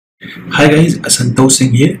Hi guys, Santosh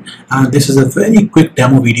Singh here, and this is a very quick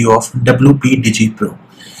demo video of WPDigiPro.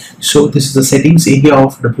 So this is the settings area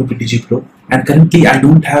of WPDigiPro, and currently I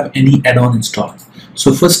don't have any add-on installed.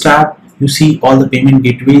 So first tab, you see all the payment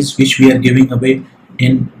gateways which we are giving away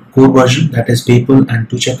in core version, that is PayPal and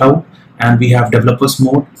to checkout, and we have developers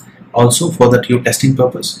mode also for the your testing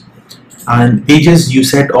purpose. And pages, you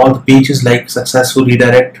set all the pages like successful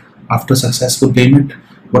redirect after successful payment.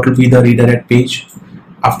 What will be the redirect page?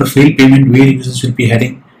 After failed payment, where users will be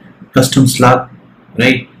heading, custom slug,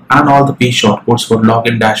 right, and all the page shortcodes for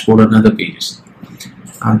login, dashboard, and other pages.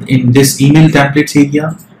 And in this email templates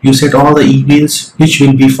area, you set all the emails which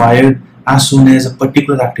will be fired as soon as a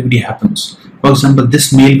particular activity happens. For example,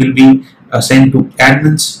 this mail will be sent to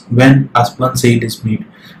admins when one sale is made.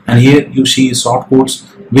 And here you see shortcodes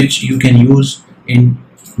which you can use in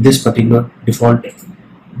this particular default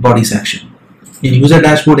body section. In user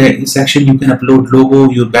dashboard section, you can upload logo,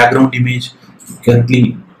 your background image.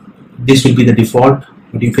 Currently this will be the default,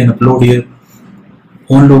 but you can upload your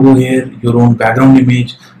own logo here, your own background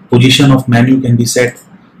image. Position of menu can be set,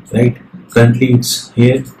 right? Currently it's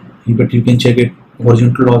here, but you can check it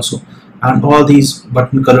horizontal also. And all these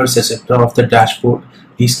button colors, etc. of the dashboard,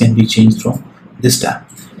 these can be changed from this tab.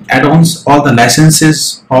 Add-ons, all the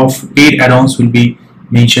licenses of paid add-ons will be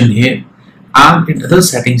mentioned here. And in other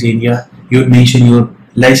settings area, you will mention your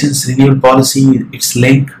license renewal policy, its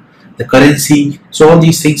link, the currency. So all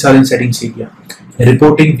these things are in settings area.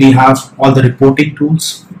 Reporting, we have all the reporting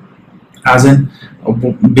tools, as in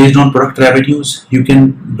based on product revenues, you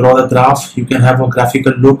can draw the graph, you can have a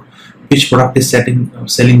graphical look, which product is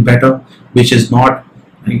selling better, which is not,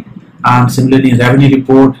 right? And similarly in revenue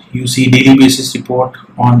report, you see daily basis report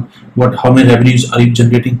on how many revenues are you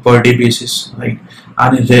generating per day basis, right?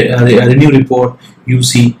 And in revenue report, you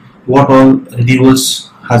see what all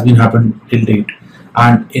renewals has been happened till date.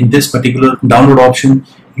 And in this particular download option,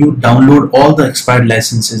 you download all the expired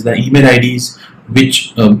licenses, the email IDs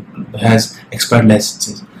which has expired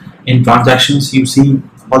licenses. In transactions, you see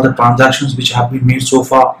all the transactions which have been made so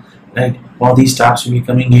far, right? All these tabs will be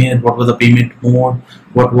coming here. What was the payment mode,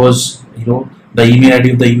 what was the email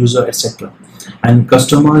ID of the user, etc. And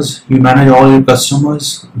customers, you manage all your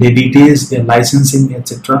customers, their details, their licensing,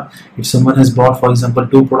 etc. If someone has bought, for example,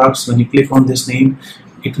 2 products, when you click on this name,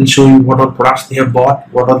 it will show you what all products they have bought,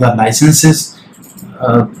 what are the licenses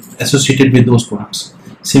associated with those products.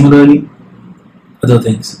 Similarly, other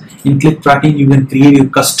things. In click tracking, you can create your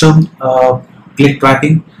custom click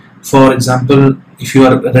tracking. For example, if you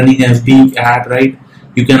are running FB ad, right,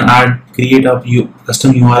 you can create a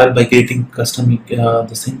custom URL by creating custom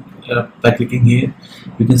by clicking here.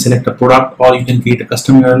 You can select a product, or you can create a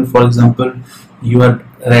custom URL. For example, you are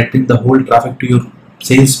directing the whole traffic to your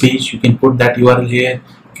sales page, you can put that URL here,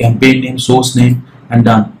 campaign name, source name, and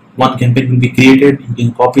done. One campaign will be created. You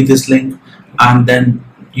can copy this link, and then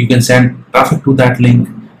you can send traffic to that link,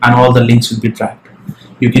 and all the links will be tracked.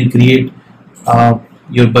 You can create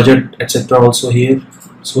your budget, etc. also here,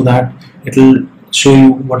 so that it will show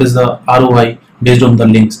you what is the ROI based on the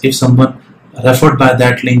links. If someone referred by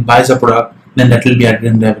that link buys a product, then that will be added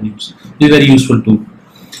in revenues. It's a very useful tool.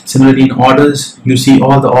 Similarly, in orders, you see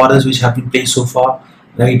all the orders which have been placed so far,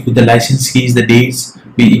 right, with the license keys, the dates.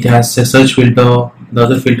 It has a search filter. The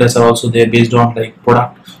other filters are also there based on like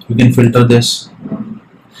product. You can filter this,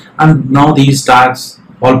 and now these tags,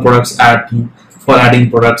 all products for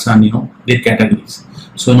adding products and their categories.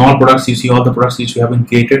 So in all products, you see all the products which you have been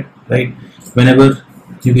created, right? Whenever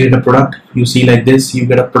you create a product, you see like this, you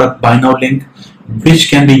get a product buy now link which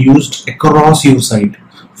can be used across your site.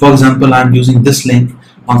 For example, I'm using this link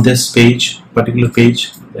on this particular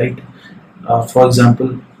page, right? For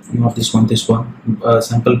example, not this one,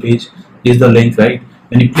 sample page is the link, right?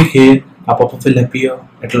 When you click here, a pop-up will appear.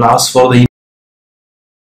 It will ask for the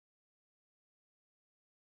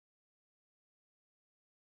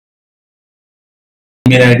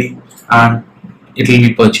email ID, and it will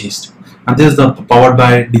be purchased. And this is the powered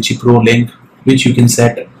by DigiPro link which you can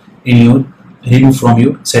set in your remove from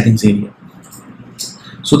your settings area.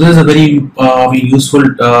 So this is a very useful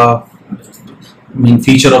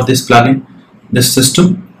feature of this plugin, this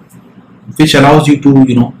system, which allows you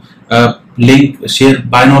to share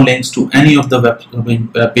buy now links to any of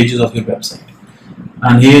the pages of your website.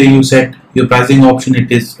 And here you set your pricing option.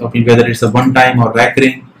 It is whether it's a one time or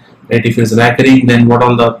recurring, right? If it's recurring, then what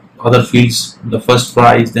all the other fields, the first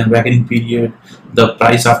price, then recurring period, the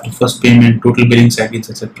price after first payment, total billing cycles,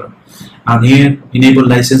 etc. And here enable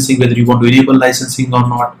licensing, whether you want to enable licensing or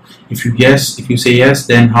not. If you say yes,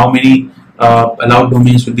 then how many allowed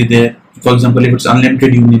domains will be there. For example, if it's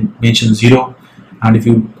unlimited, you mention 0, and if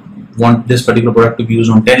you want this particular product to be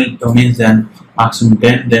used on 10 domains, then maximum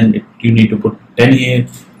 10, then you need to put 10 here.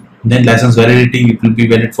 Then license validity, it will be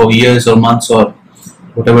valid for years or months or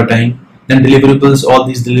whatever time. Then deliverables, all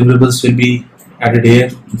these deliverables will be added here.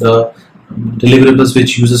 The deliverables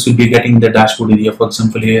which users will be getting in the dashboard area. For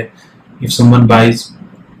example, here, if someone buys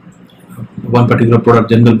one particular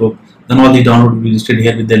product, Jungle Book, then all the download will be listed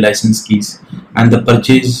here with their license keys, and the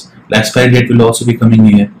purchase, the expiry date will also be coming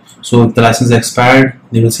here. So if the license is expired,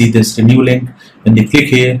 they will see this renew link. When they click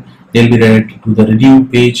here, they'll be directed to the renew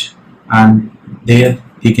page, and there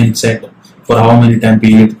they can set for how many time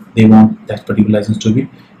period they want that particular license to be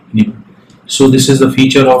enabled. So this is the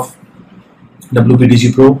feature of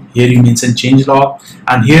WPDigiPro. Here you mention change log,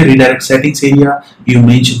 and here redirect settings area, you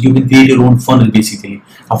can create your own funnel basically.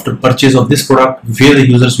 After purchase of this product, where the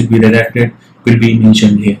users will be redirected will be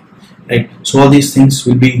mentioned here, right? So all these things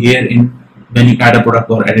will be here in when you add a product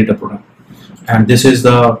or edit a product. And this is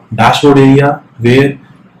the dashboard area where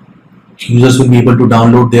users will be able to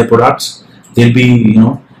download their products. They'll be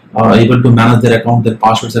able to manage their account, their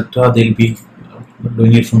passwords, etc. They'll be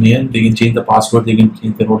doing it from here. They can change the password, they can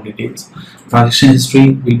change their own details. Transaction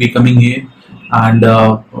history will be coming here, and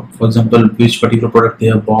for example, which particular product they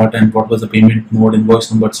have bought and what was the payment mode,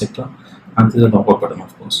 invoice number, etc. And there's a logout button,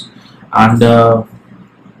 of course. And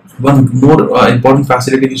one more important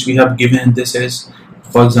facility which we have given in this is,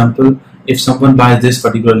 for example, if someone buys this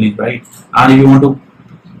particular link, right, and if you want to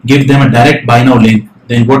give them a direct buy now link,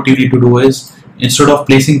 then what you need to do is, instead of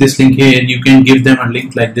placing this link here, you can give them a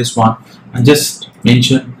link like this one and just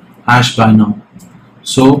mention hash buy now.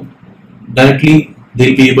 So directly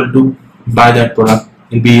they'll be able to buy that product.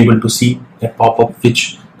 They'll be able to see that pop-up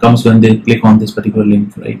which comes when they click on this particular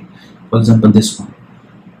link, right? For example, this one.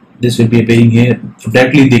 This will be appearing here. So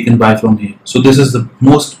directly they can buy from here. So this is the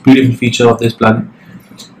most beautiful feature of this plugin.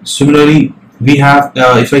 Similarly, we have,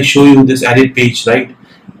 if I show you this edit page, right,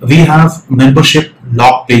 we have membership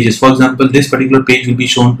log pages. For example, this particular page will be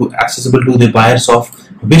shown to accessible to the buyers of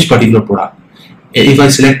which particular product. If I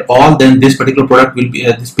select all, then this particular product will be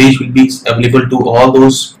this page will be available to all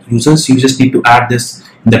those users. You just need to add this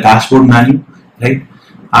in the dashboard menu, right?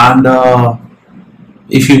 And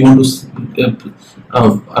if you want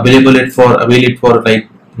to avail it for like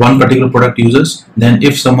one particular product users, then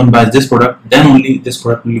if someone buys this product, then only this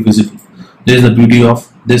product will be visible. This is the beauty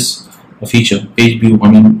of this feature, page view,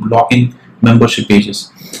 locking membership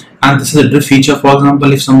pages. And this is a drift feature. For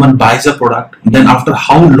example, if someone buys a product, then after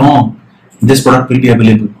how long this product will be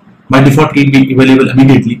available. By default it will be available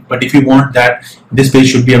immediately, but if you want that this page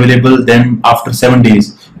should be available then after 7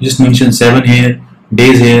 days, you just mention 7 here,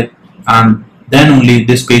 days here, and then only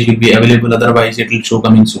this page will be available, otherwise it will show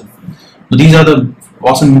coming soon. So these are the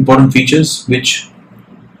awesome important features which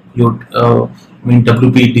your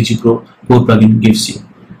WPDigiPro core plugin gives you.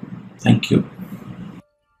 Thank you.